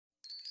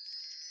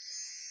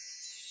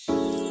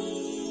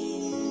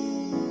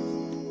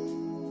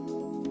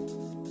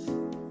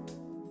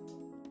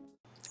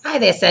Hi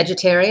there,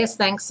 Sagittarius.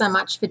 Thanks so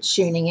much for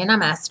tuning in.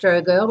 I'm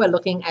Astrogirl. We're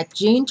looking at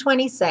June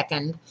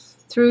 22nd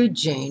through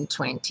June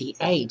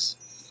 28th.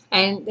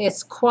 And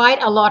there's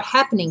quite a lot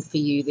happening for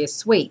you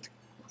this week.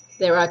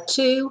 There are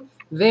two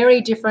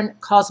very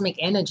different cosmic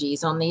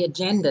energies on the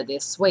agenda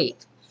this week.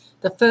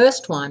 The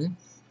first one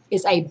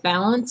is a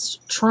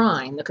balanced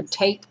trine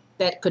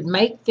that could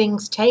make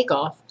things take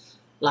off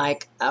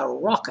like a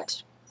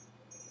rocket.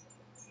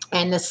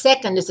 And the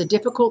second is a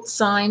difficult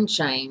sign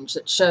change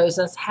that shows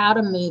us how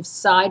to move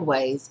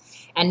sideways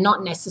and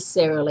not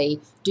necessarily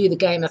do the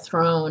Game of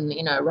Thrones,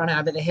 run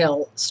over the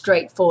hill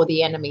straight for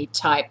the enemy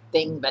type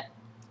thing, but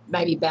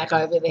maybe back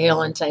over the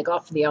hill and take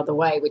off the other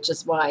way, which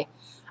is why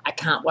I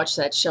can't watch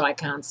that show. I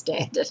can't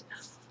stand it.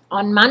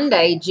 On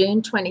Monday,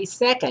 June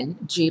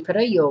 22nd,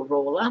 Jupiter, your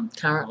ruler,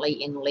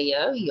 currently in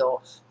Leo,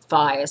 your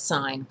fire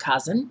sign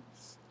cousin,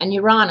 and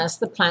Uranus,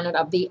 the planet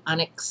of the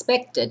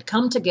unexpected,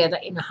 come together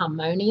in a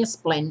harmonious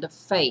blend of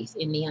faith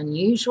in the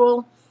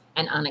unusual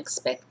and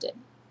unexpected.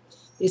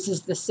 This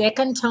is the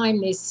second time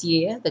this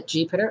year that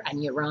Jupiter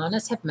and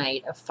Uranus have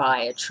made a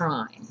fire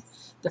trine.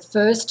 The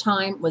first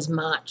time was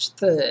March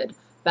 3rd,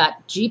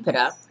 but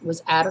Jupiter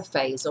was out of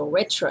phase or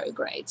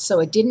retrograde, so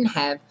it didn't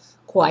have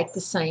quite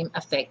the same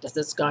effect as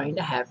it's going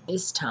to have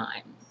this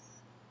time.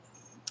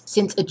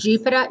 Since a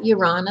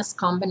Jupiter-Uranus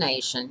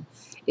combination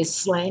is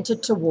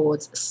slanted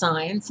towards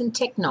science and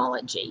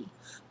technology,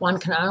 one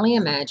can only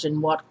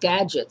imagine what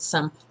gadgets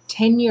some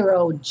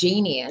 10-year-old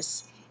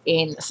genius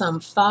in some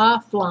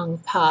far-flung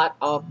part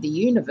of the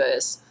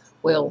universe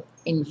will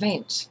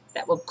invent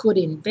that could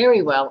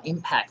very well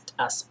impact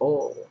us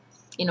all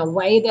in a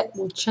way that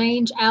will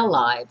change our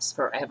lives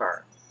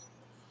forever.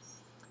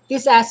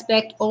 This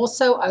aspect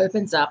also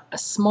opens up a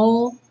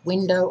small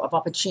window of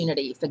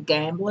opportunity for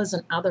gamblers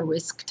and other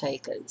risk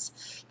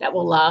takers that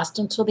will last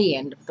until the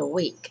end of the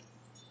week.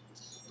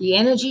 The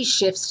energy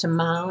shifts to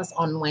Mars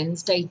on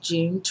Wednesday,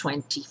 June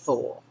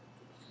 24,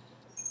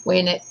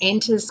 when it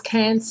enters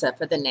Cancer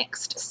for the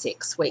next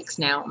 6 weeks.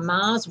 Now,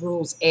 Mars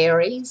rules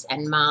Aries,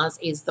 and Mars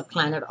is the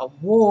planet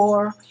of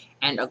war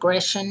and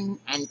aggression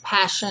and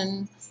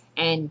passion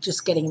and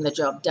just getting the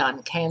job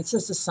done.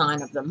 Cancer's a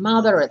sign of the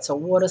mother. It's a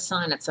water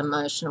sign. It's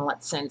emotional.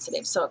 It's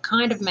sensitive. So it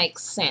kind of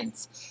makes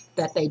sense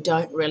that they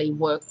don't really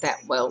work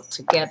that well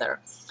together.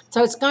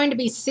 So it's going to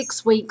be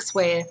 6 weeks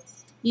where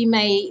you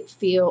may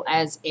feel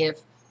as if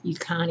you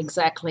can't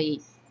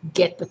exactly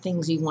get the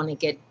things you want to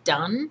get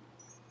done.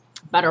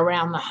 But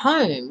around the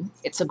home,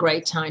 it's a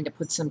great time to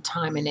put some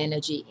time and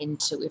energy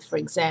into. If, for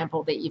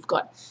example, that you've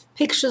got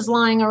pictures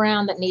lying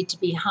around that need to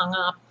be hung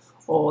up,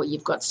 or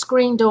you've got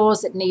screen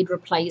doors that need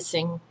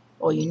replacing,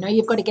 or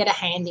you've got to get a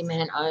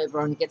handyman over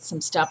and get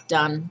some stuff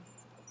done,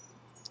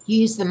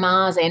 use the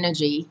Mars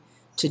energy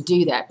to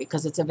do that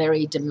because it's a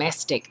very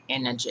domestic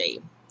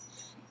energy.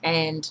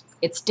 And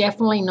it's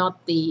definitely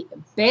not the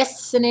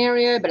best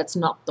scenario, but it's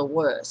not the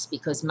worst,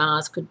 because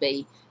Mars could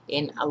be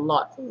in a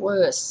lot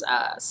worse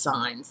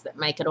signs that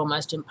make it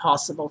almost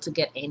impossible to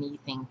get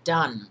anything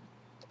done.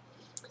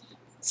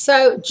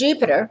 So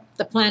Jupiter,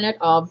 the planet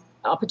of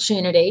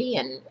opportunity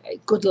and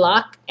good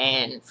luck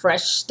and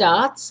fresh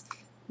starts,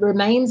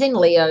 remains in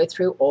Leo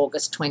through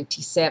August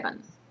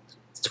 22nd.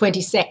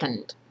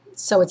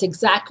 So it's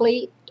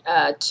exactly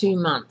 2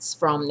 months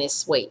from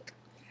this week.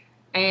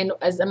 And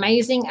as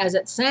amazing as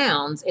it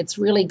sounds, it's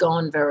really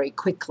gone very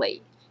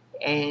quickly.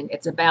 And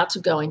it's about to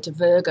go into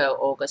Virgo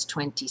August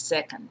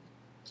 22nd.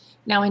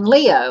 Now in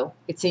Leo,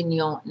 it's in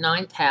your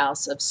 9th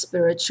house of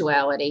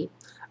spirituality,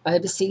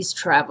 overseas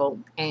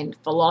travel, and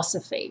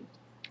philosophy.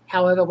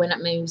 However, when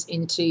it moves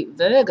into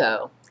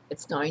Virgo,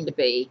 it's going to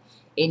be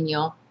in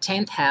your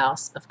 10th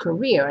house of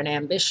career and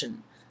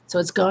ambition. So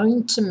it's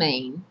going to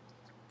mean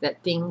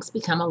that things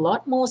become a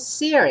lot more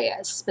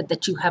serious, but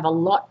that you have a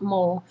lot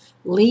more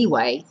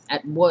leeway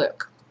at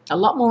work, a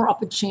lot more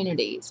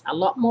opportunities, a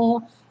lot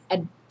more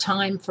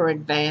time for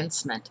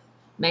advancement.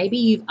 Maybe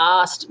you've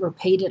asked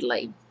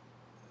repeatedly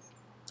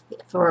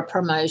for a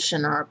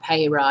promotion or a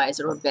pay rise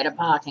or a better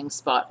parking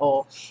spot,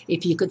 or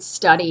if you could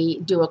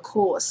do a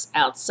course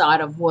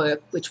outside of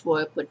work, which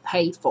work would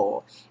pay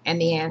for,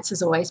 and the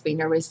answer's always been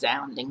a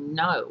resounding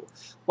no.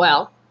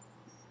 Well,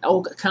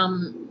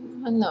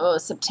 come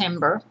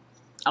September,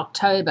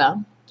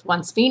 October,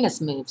 once Venus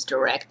moves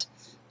direct,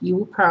 you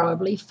will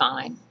probably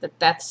find that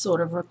that sort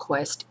of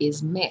request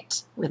is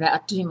met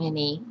without too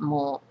many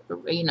more,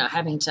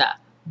 having to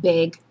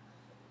beg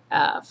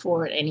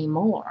for it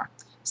anymore.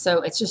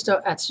 So it's just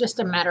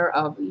a matter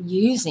of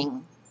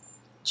using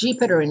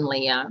Jupiter in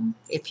Leo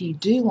if you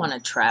do want to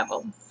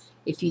travel,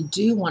 if you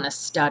do want to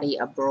study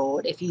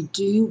abroad, if you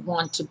do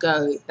want to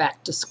go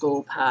back to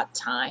school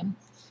part-time.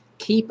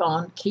 Keep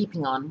on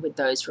keeping on with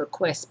those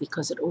requests,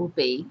 because it will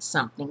be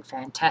something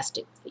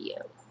fantastic for you.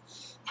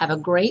 Have a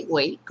great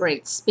week,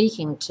 great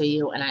speaking to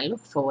you, and I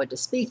look forward to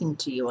speaking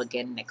to you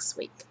again next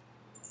week.